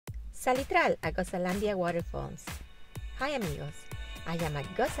Salitral at Gozalandia Waterfalls. Hi amigos, I am at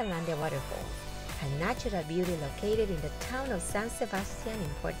Gozalandia Waterfalls, a natural beauty located in the town of San Sebastián in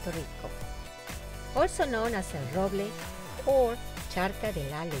Puerto Rico, also known as El Roble or Charca de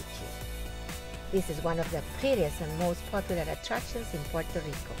la Leche. This is one of the prettiest and most popular attractions in Puerto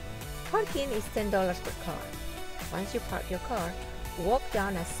Rico. Parking is $10 per car. Once you park your car, walk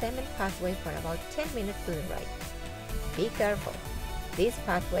down a cement pathway for about 10 minutes to the right. Be careful. This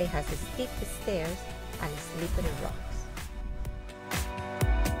pathway has steep stairs and slippery rocks.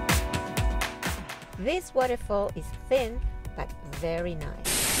 This waterfall is thin but very nice.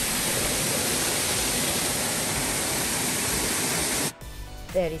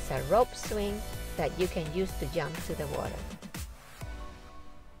 There is a rope swing that you can use to jump to the water.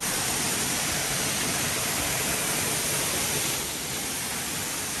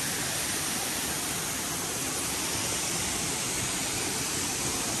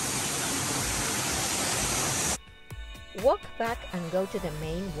 Walk back and go to the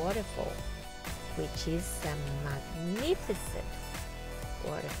main waterfall, which is a magnificent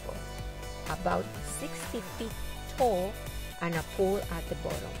waterfall, about 60 feet tall and a pool at the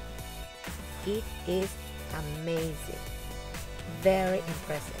bottom. It is amazing, very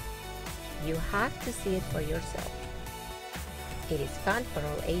impressive. You have to see it for yourself. It is fun for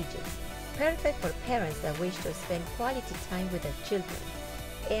all ages, perfect for parents that wish to spend quality time with their children,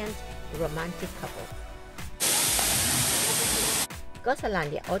 and romantic couples.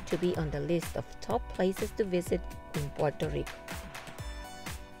 Gozalandia ought to be on the list of top places to visit in Puerto Rico.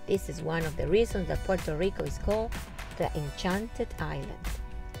 This is one of the reasons that Puerto Rico is called the Enchanted Island,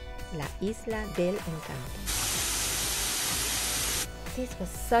 La Isla del Encanto. This was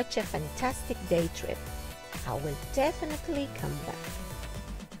such a fantastic day trip. I will definitely come back.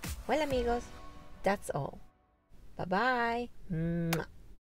 Well amigos, that's all. Bye-bye.